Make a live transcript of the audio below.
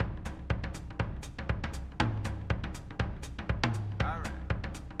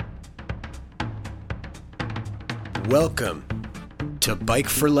Welcome to Bike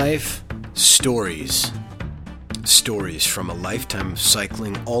for Life Stories. Stories from a lifetime of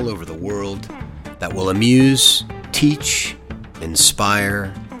cycling all over the world that will amuse, teach,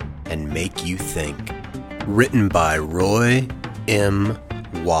 inspire, and make you think. Written by Roy M.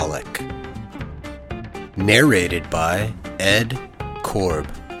 Wallach. Narrated by Ed Korb.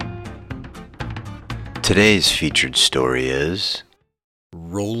 Today's featured story is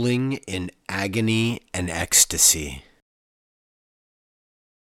Rolling in Agony and Ecstasy.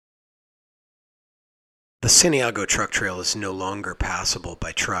 The Santiago Truck Trail is no longer passable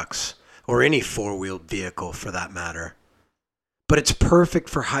by trucks, or any four-wheeled vehicle for that matter. But it's perfect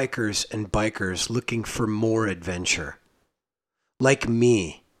for hikers and bikers looking for more adventure. Like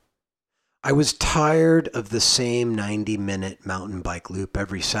me, I was tired of the same 90-minute mountain bike loop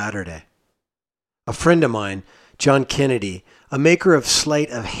every Saturday. A friend of mine, John Kennedy, a maker of sleight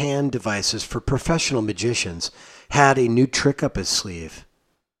of hand devices for professional magicians, had a new trick up his sleeve.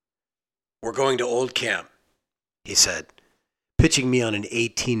 "We're going to Old Camp," he said, pitching me on an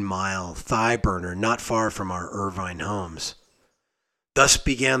 18-mile thigh burner not far from our Irvine homes. Thus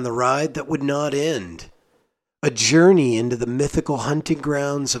began the ride that would not end. A journey into the mythical hunting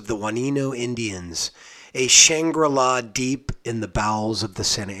grounds of the Juanino Indians, a Shangri-La deep in the bowels of the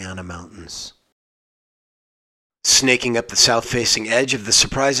Santa Ana Mountains. Snaking up the south-facing edge of the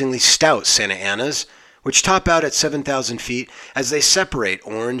surprisingly stout Santa Anas, which top out at 7,000 feet as they separate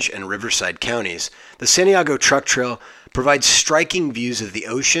Orange and Riverside counties, the Santiago Truck Trail provides striking views of the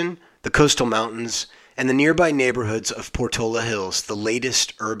ocean, the coastal mountains, and the nearby neighborhoods of Portola Hills, the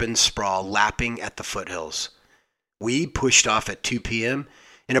latest urban sprawl lapping at the foothills. We pushed off at 2 p.m.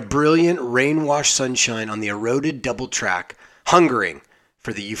 in a brilliant rain-washed sunshine on the eroded double track, hungering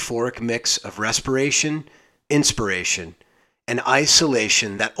for the euphoric mix of respiration, inspiration, and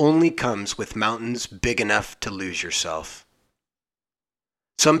isolation that only comes with mountains big enough to lose yourself.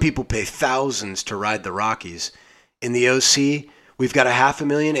 Some people pay thousands to ride the Rockies. In the OC, we've got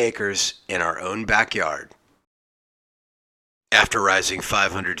 500,000 acres in our own backyard. After rising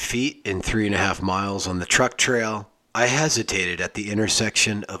 500 feet in 3.5 miles on the truck trail, I hesitated at the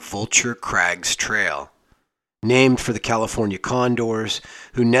intersection of Vulture Crags Trail, named for the California condors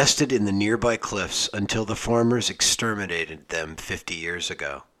who nested in the nearby cliffs until the farmers exterminated them 50 years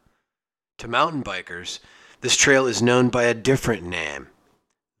ago. To mountain bikers, this trail is known by a different name,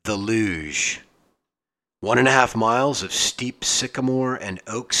 the Luge. 1.5 miles of steep sycamore and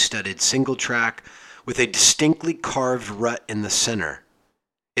oak-studded single track with a distinctly carved rut in the center.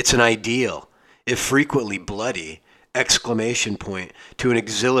 It's an ideal, if frequently bloody, exclamation point to an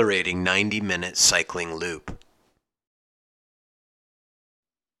exhilarating 90-minute cycling loop.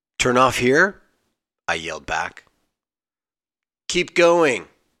 "Turn off here?" I yelled back. "Keep going,"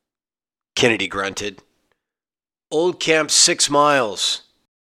 Kennedy grunted. "Old Camp's 6 miles.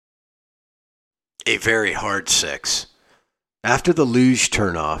 A very hard 6. After the Luge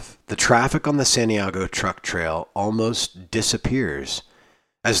turnoff, the traffic on the Santiago Truck Trail almost disappears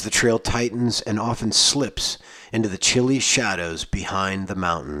as the trail tightens and often slips into the chilly shadows behind the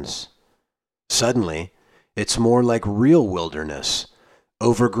mountains. Suddenly, it's more like real wilderness,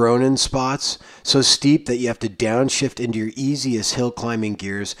 overgrown in spots, so steep that you have to downshift into your easiest hill climbing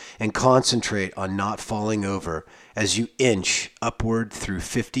gears and concentrate on not falling over as you inch upward through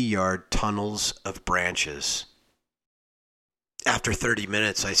 50-yard tunnels of branches. After 30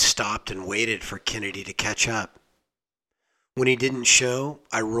 minutes, I stopped and waited for Kennedy to catch up. When he didn't show,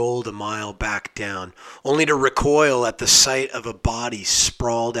 I rolled a mile back down, only to recoil at the sight of a body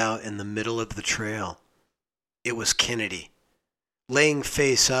sprawled out in the middle of the trail. It was Kennedy. Laying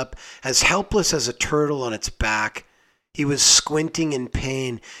face up, as helpless as a turtle on its back, he was squinting in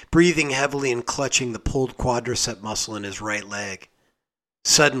pain, breathing heavily and clutching the pulled quadricep muscle in his right leg.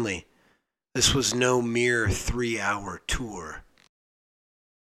 Suddenly, this was no mere 3-hour tour.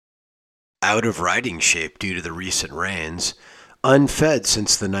 Out of riding shape due to the recent rains, unfed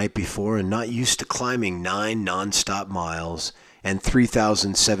since the night before and not used to climbing 9 non-stop miles and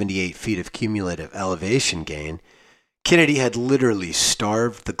 3,078 feet of cumulative elevation gain, Kennedy had literally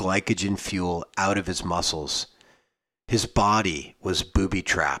starved the glycogen fuel out of his muscles. His body was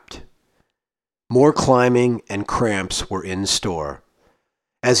booby-trapped. More climbing and cramps were in store.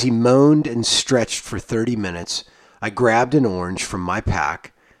 As he moaned and stretched for 30 minutes, I grabbed an orange from my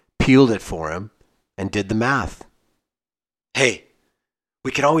pack, peeled it for him, and did the math. "Hey,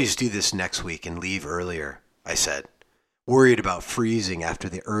 we can always do this next week and leave earlier," I said, worried about freezing after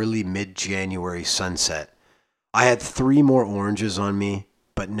the early mid-January sunset. I had 3 more oranges on me,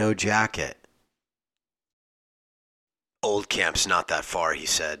 but no jacket. "Old Camp's not that far," he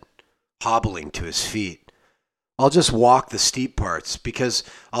said, hobbling to his feet. I'll just walk the steep parts because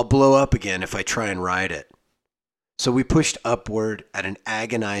I'll blow up again if I try and ride it. So we pushed upward at an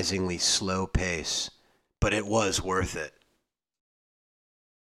agonizingly slow pace, but it was worth it.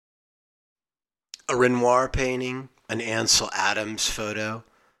 A Renoir painting, an Ansel Adams photo,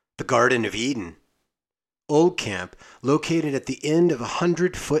 the Garden of Eden. Old Camp, located at the end of a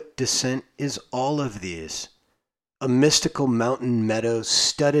 100-foot descent, is all of these. A mystical mountain meadow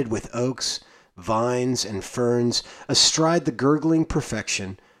studded with oaks, vines, and ferns astride the gurgling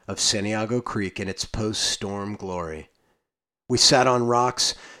perfection of Santiago Creek in its post-storm glory. We sat on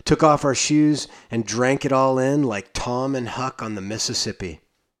rocks, took off our shoes, and drank it all in like Tom and Huck on the Mississippi.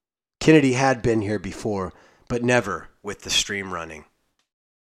 Kennedy had been here before, but never with the stream running.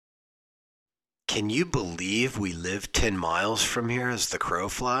 "Can you believe we live 10 miles from here as the crow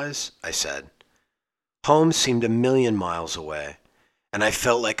flies?" I said. Home seemed a million miles away, and I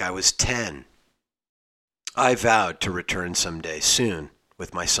felt like I was 10. I vowed to return someday soon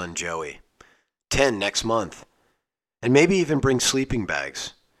with my son Joey. 10 next month. And maybe even bring sleeping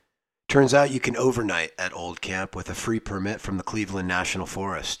bags. Turns out you can overnight at Old Camp with a free permit from the Cleveland National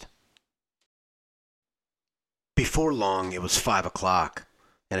Forest. Before long, it was 5 o'clock,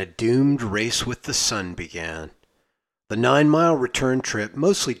 and a doomed race with the sun began. The 9-mile return trip,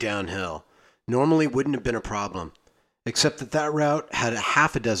 mostly downhill, normally wouldn't have been a problem, except that route had a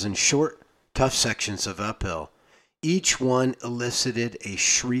half a dozen short, tough sections of uphill. Each one elicited a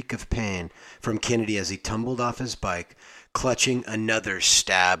shriek of pain from Kennedy as he tumbled off his bike, clutching another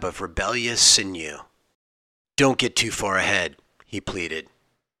stab of rebellious sinew. "Don't get too far ahead," he pleaded.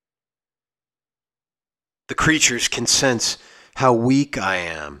 The creatures can sense how weak I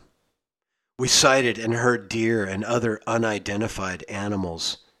am. We sighted and heard deer and other unidentified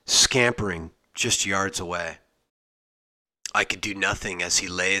animals scampering just yards away. I could do nothing as he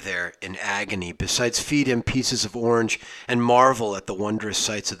lay there in agony besides feed him pieces of orange and marvel at the wondrous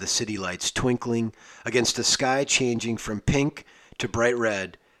sights of the city lights twinkling against a sky changing from pink to bright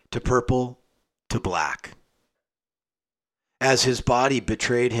red to purple to black. As his body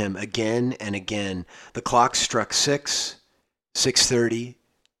betrayed him again and again, the clock struck 6, 6:30,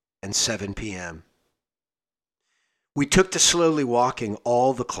 and 7 p.m. We took to slowly walking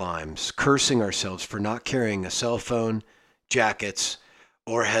all the climbs, cursing ourselves for not carrying a cell phone, jackets,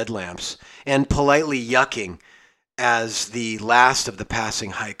 or headlamps, and politely yucking as the last of the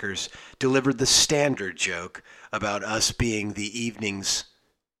passing hikers delivered the standard joke about us being the evening's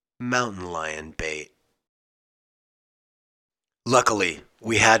mountain lion bait. Luckily,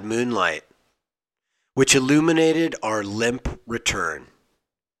 we had moonlight, which illuminated our limp return.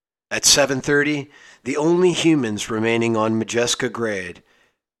 At 7:30, the only humans remaining on Majeska Grade,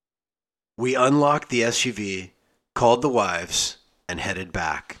 we unlocked the SUV, called the wives, and headed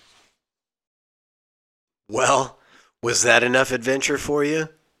back. "Well, was that enough adventure for you?"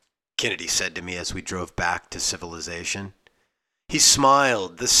 Kennedy said to me as we drove back to civilization. He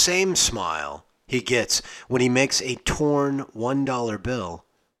smiled, the same smile he gets when he makes a torn $1 bill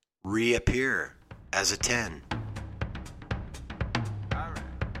reappear as a 10.